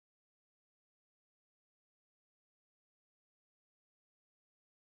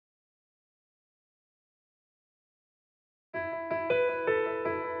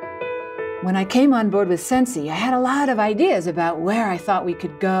When I came on board with Scentsy, I had a lot of ideas about where I thought we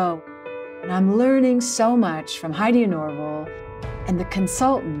could go. And I'm learning so much from Heidi and Norval and the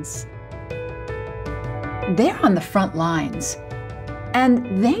consultants. They're on the front lines,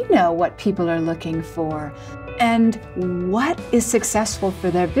 and they know what people are looking for and what is successful for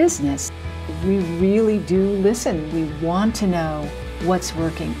their business. We really do listen. We want to know what's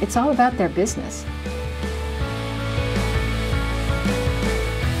working. It's all about their business.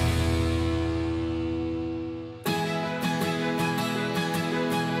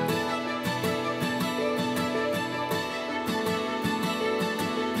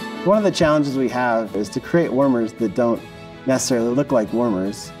 One of the challenges we have is to create warmers that don't necessarily look like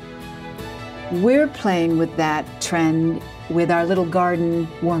warmers. We're playing with that trend with our little garden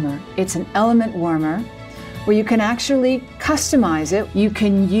warmer. It's an element warmer where you can actually customize it. You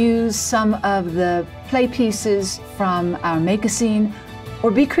can use some of the play pieces from our Make-A-Scene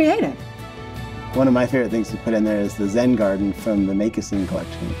or be creative. One of my favorite things to put in there is the Zen Garden from the Make-A-Scene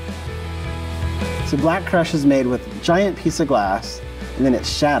collection. So Black Crush is made with a giant piece of glass, and then it's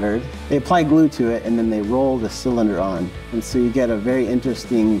shattered. They apply glue to it, and then they roll the cylinder on. And so you get a very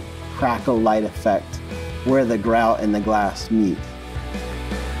interesting crackle light effect where the grout and the glass meet.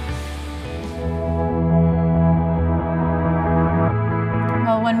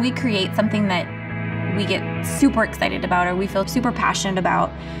 Well, when we create something that we get super excited about or we feel super passionate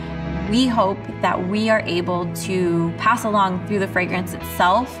about, we hope that we are able to pass along through the fragrance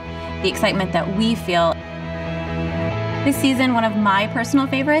itself the excitement that we feel. This season, one of my personal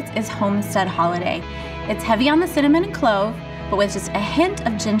favorites is Homestead Holiday. It's heavy on the cinnamon and clove, but with just a hint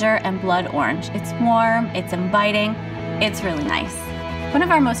of ginger and blood orange. It's warm, it's inviting, it's really nice. One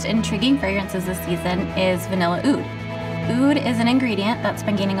of our most intriguing fragrances this season is Vanilla Oud. Oud is an ingredient that's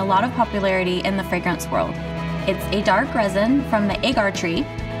been gaining a lot of popularity in the fragrance world. It's a dark resin from the agar tree,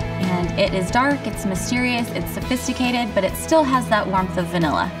 and it is dark, it's mysterious, it's sophisticated, but it still has that warmth of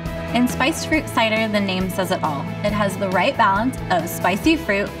vanilla. In spiced fruit cider, the name says it all. It has the right balance of spicy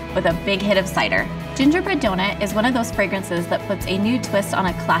fruit with a big hit of cider. Gingerbread Donut is one of those fragrances that puts a new twist on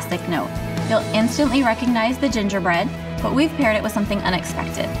a classic note. You'll instantly recognize the gingerbread, but we've paired it with something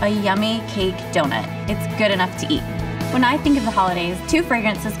unexpected, a yummy cake donut. It's good enough to eat. When I think of the holidays, two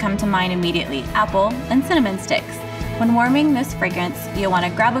fragrances come to mind immediately, apple and cinnamon sticks. When warming this fragrance, you'll want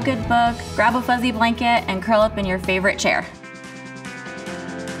to grab a good book, grab a fuzzy blanket, and curl up in your favorite chair.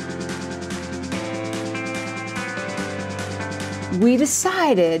 We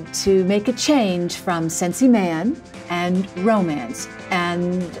decided to make a change from Scentsy Man and Romance,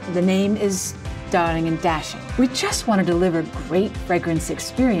 and the name is Darling and Dashing. We just want to deliver great fragrance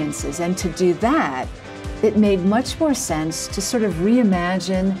experiences, and to do that, it made much more sense to sort of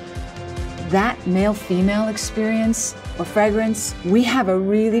reimagine that male-female experience or fragrance. We have a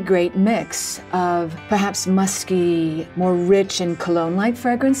really great mix of perhaps musky, more rich and cologne-like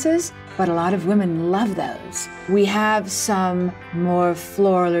fragrances, but a lot of women love those. We have some more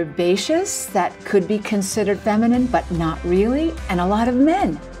floral herbaceous that could be considered feminine, but not really, and a lot of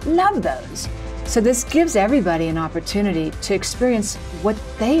men love those. So this gives everybody an opportunity to experience what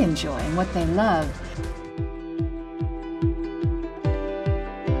they enjoy and what they love.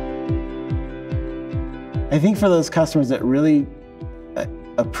 I think for those customers that really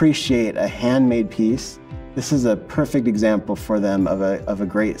appreciate a handmade piece, this is a perfect example for them of a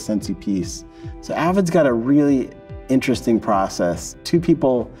great Scentsy piece. So Avid's got a really interesting process. Two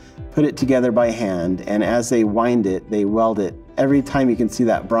people put it together by hand, and as they wind it, they weld it. Every time you can see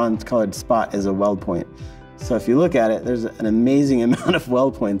that bronze-colored spot is a weld point. So if you look at it, there's an amazing amount of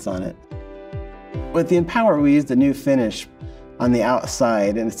weld points on it. With the Empower, we used a new finish on the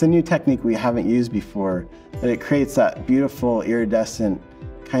outside, and it's a new technique we haven't used before, but it creates that beautiful iridescent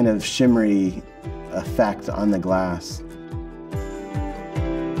kind of shimmery effect on the glass.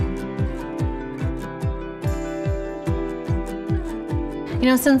 You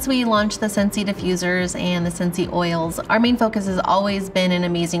know, since we launched the Scentsy diffusers and the Scentsy oils, our main focus has always been an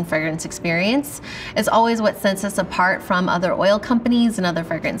amazing fragrance experience. It's always what sets us apart from other oil companies and other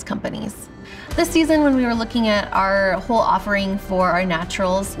fragrance companies. This season, when we were looking at our whole offering for our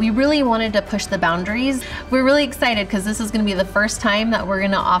naturals, we really wanted to push the boundaries. We're really excited because this is going to be the first time that we're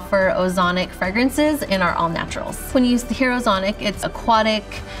going to offer ozonic fragrances in our all naturals. When you hear ozonic, it's aquatic.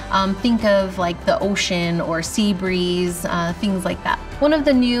 Think of like the ocean or sea breeze, things like that. One of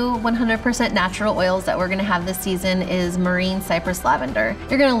the new 100% natural oils that we're going to have this season is Marine Cypress Lavender.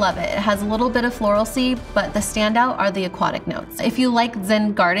 You're going to love it. It has a little bit of floralcy, but the standout are the aquatic notes. If you like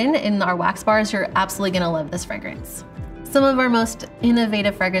Zen Garden in our wax bars, you're absolutely going to love this fragrance. Some of our most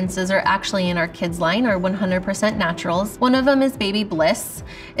innovative fragrances are actually in our kids line, our 100% naturals. One of them is Baby Bliss.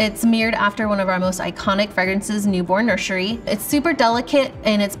 It's mirrored after one of our most iconic fragrances, Newborn Nursery. It's super delicate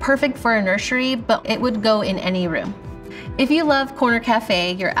and it's perfect for a nursery, but it would go in any room. If you love Corner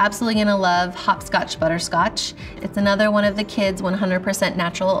Cafe, you're absolutely gonna love Hopscotch Butterscotch. It's another one of the kids' 100%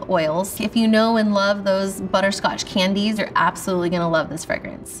 natural oils. If you know and love those butterscotch candies, you're absolutely gonna love this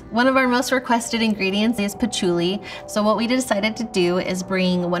fragrance. One of our most requested ingredients is patchouli. So what we decided to do is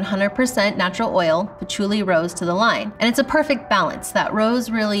bring 100% natural oil, patchouli rose, to the line. And it's a perfect balance. That rose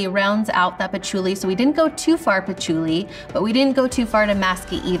really rounds out that patchouli. So we didn't go too far patchouli, but we didn't go too far to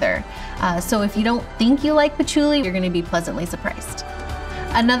mask it either. So if you don't think you like patchouli, you're gonna be pleasantly surprised.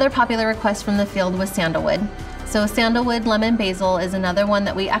 Another popular request from the field was sandalwood. So sandalwood lemon basil is another one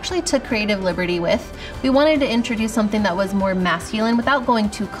that we actually took creative liberty with. We wanted to introduce something that was more masculine without going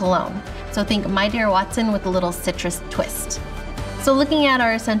too cologne. So think My Dear Watson with a little citrus twist. So looking at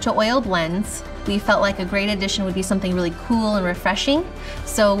our essential oil blends, we felt like a great addition would be something really cool and refreshing.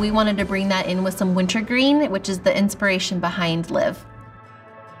 So we wanted to bring that in with some wintergreen, which is the inspiration behind Live.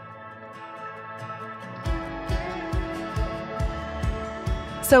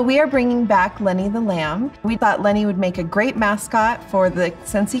 So we are bringing back Lenny the Lamb. We thought Lenny would make a great mascot for the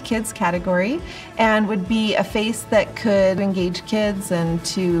Scentsy Kids category and would be a face that could engage kids and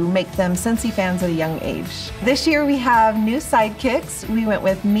to make them Scentsy fans at a young age. This year we have new sidekicks. We went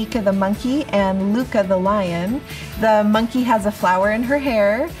with Mika the monkey and Luca the lion. The monkey has a flower in her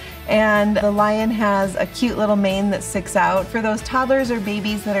hair, and the lion has a cute little mane that sticks out. For those toddlers or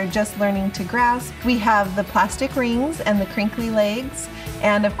babies that are just learning to grasp, we have the plastic rings and the crinkly legs,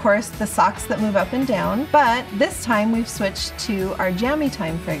 and of course the socks that move up and down. But this time we've switched to our Jammy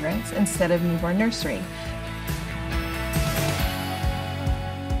Time fragrance instead of Newborn Nursery.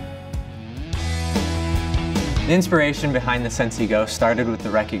 The inspiration behind the Scentsy Go started with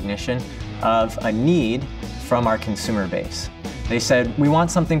the recognition of a need from our consumer base. They said, we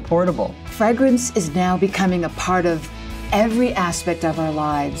want something portable. Fragrance is now becoming a part of every aspect of our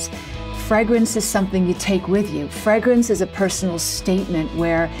lives. Fragrance is something you take with you. Fragrance is a personal statement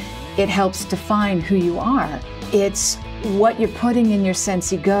where it helps define who you are. It's what you're putting in your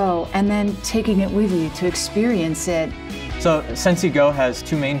Scentsy Go and then taking it with you to experience it. So Scentsy Go has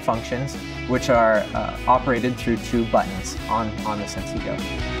two main functions, which are operated through two buttons on the Scentsy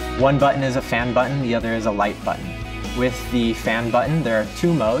Go. One button is a fan button, the other is a light button. With the fan button, there are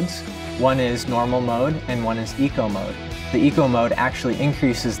two modes. One is normal mode and one is eco mode. The eco mode actually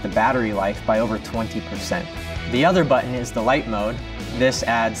increases the battery life by over 20%. The other button is the light mode. This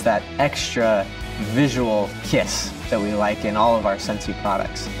adds that extra visual kiss that we like in all of our Scentsy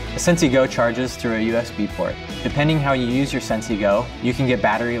products. The Scentsy Go charges through a USB port. Depending how you use your Scentsy Go, you can get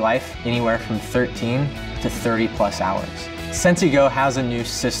battery life anywhere from 13 to 30 plus hours. Scentsy Go has a new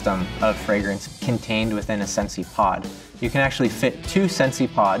system of fragrance contained within a Scentsy pod. You can actually fit two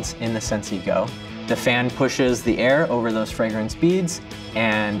Scentsy pods in the Scentsy Go. The fan pushes the air over those fragrance beads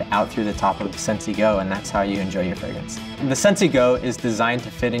and out through the top of the Scentsy Go, and that's how you enjoy your fragrance. The Scentsy Go is designed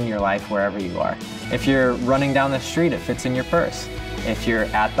to fit in your life wherever you are. If you're running down the street, it fits in your purse. If you're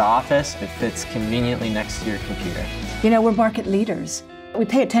at the office, it fits conveniently next to your computer. You know, we're market leaders. We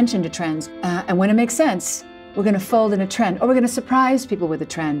pay attention to trends, and when it makes sense, we're going to fold in a trend, or we're going to surprise people with a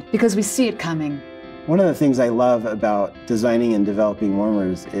trend because we see it coming. One of the things I love about designing and developing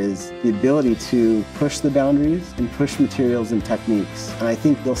warmers is the ability to push the boundaries and push materials and techniques. And I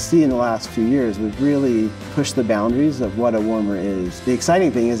think you'll see in the last few years, we've really pushed the boundaries of what a warmer is. The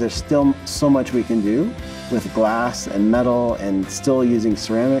exciting thing is there's still so much we can do with glass and metal and still using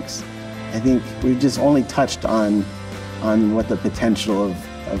ceramics. I think we've just only touched on what the potential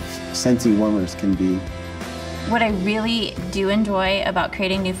of Scentsy warmers can be. What I really do enjoy about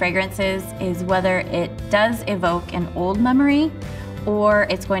creating new fragrances is whether it does evoke an old memory or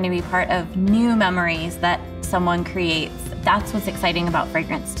it's going to be part of new memories that someone creates. That's what's exciting about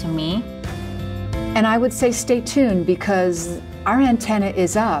fragrance to me. And I would say stay tuned because our antenna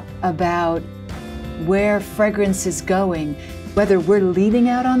is up about where fragrance is going, whether we're leading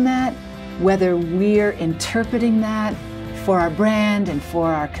out on that, whether we're interpreting that for our brand and for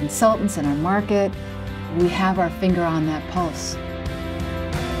our consultants and our market. We have our finger on that pulse.